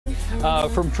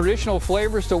From traditional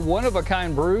flavors to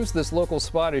one-of-a-kind brews, this local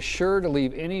spot is sure to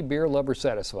leave any beer lover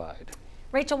satisfied.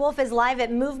 Rachel Wulff is live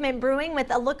at Movement Brewing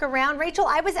with a look around. Rachel,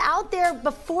 I was out there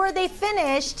before they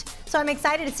finished, so I'm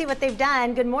excited to see what they've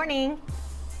done. Good morning.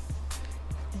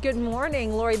 Good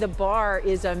morning, Lori. The bar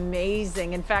is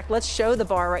amazing. In fact, let's show the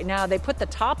bar right now. They put the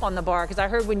top on the bar because I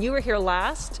heard when you were here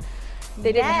last,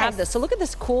 they didn't have this. So look at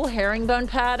this cool herringbone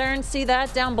pattern. See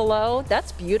that down below?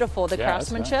 That's beautiful, the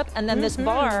craftsmanship. Nice. And then this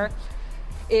bar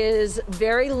is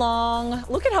very long.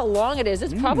 Look at how long it is.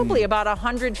 It's probably about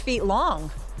 100 feet long.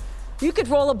 You could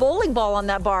roll a bowling ball on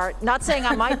that bar. Not saying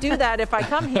I might do that if I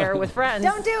come here with friends.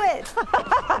 Don't do it.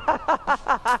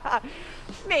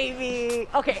 Maybe.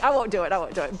 Okay, I won't do it.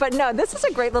 But no, this is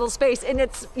a great little space. And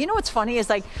it's, you know what's funny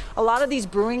is like a lot of these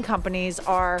brewing companies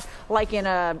are like in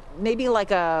a, maybe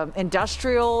like a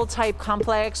industrial type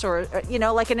complex or, you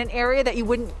know, like in an area that you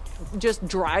wouldn't just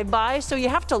drive by. So you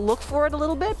have to look for it a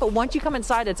little bit. But once you come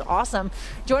inside, it's awesome.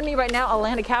 Joining me right now,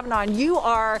 Alana Kavanaugh, and you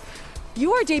are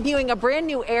debuting a brand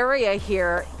new area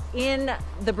here in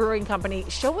the brewing company.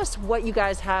 Show us what you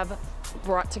guys have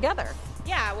brought together.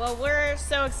 Yeah, well, we're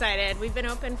so excited. We've been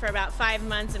open for about 5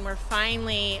 months and we're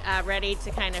finally ready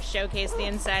to kind of showcase the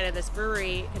inside of this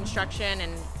brewery. Construction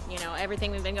and, you know,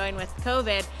 everything we've been going with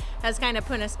COVID has kind of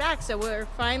put us back. So we're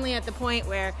finally at the point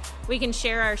where we can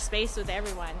share our space with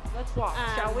everyone. Let's walk,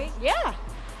 shall we? Yeah.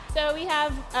 So we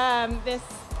have this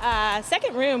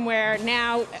second room where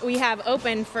now we have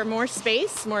open for more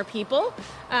space, more people.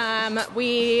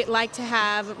 We like to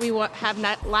have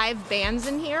live bands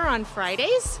in here on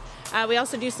Fridays. We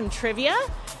also do some trivia,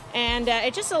 and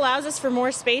it just allows us for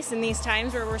more space in these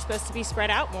times where we're supposed to be spread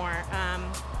out more.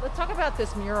 Let's talk about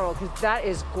this mural, because that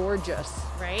is gorgeous.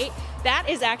 Right? That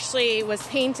is actually was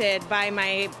painted by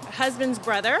my husband's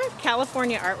brother,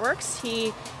 California Artworks.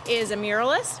 He is a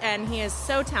muralist, and he is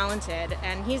so talented.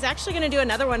 And he's actually going to do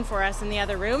another one for us in the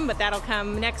other room, but that'll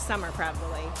come next summer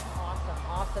probably.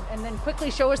 Awesome. And then quickly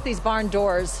show us these barn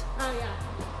doors. Oh,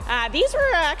 yeah. These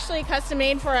were actually custom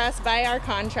made for us by our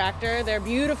contractor. They're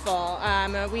beautiful.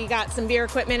 We got some beer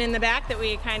equipment in the back that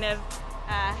we kind of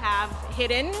have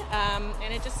hidden,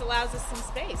 and it just allows us some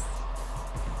space.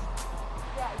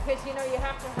 Yeah, because you know you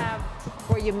have to have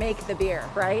where you make the beer,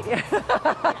 right?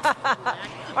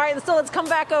 All right, so let's come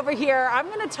back over here. I'm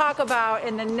going to talk about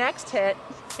in the next hit,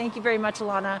 thank you very much,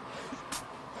 Alana,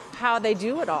 how they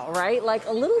do it all, right? Like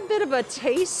a little bit of a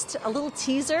taste, a little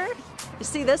teaser. You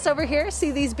see this over here?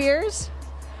 See these beers?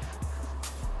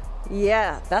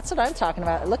 Yeah, that's what I'm talking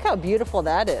about. Look how beautiful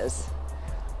that is.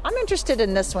 I'm interested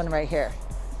in this one right here.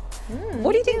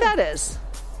 What do you think that is?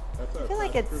 I feel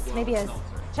like it's maybe a...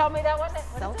 Tell me that one.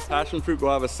 What is it? Passion fruit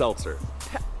guava seltzer.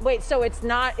 Wait, so it's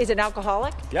not, is it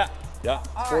alcoholic? Yeah.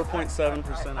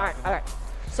 4.7%. All right.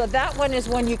 So that one is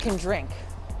one you can drink.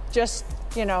 Just,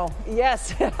 you know,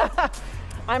 yes.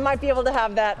 I might be able to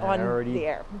have that on the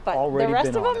air, but the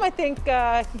rest of them, I think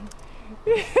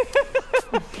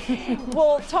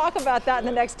we'll talk about that in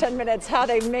the next 10 minutes, how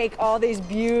they make all these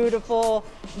beautiful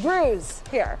brews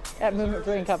here at Movement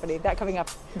Brewing Company. That coming up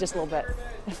in just a little bit.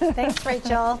 Thanks,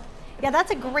 Rachel. Yeah,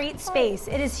 that's a great space.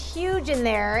 It is huge in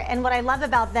there, and what I love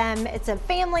about them, it's a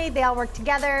family, they all work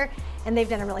together, and they've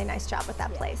done a really nice job with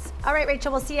that place. All right,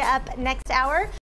 Rachel, we'll see you up next hour.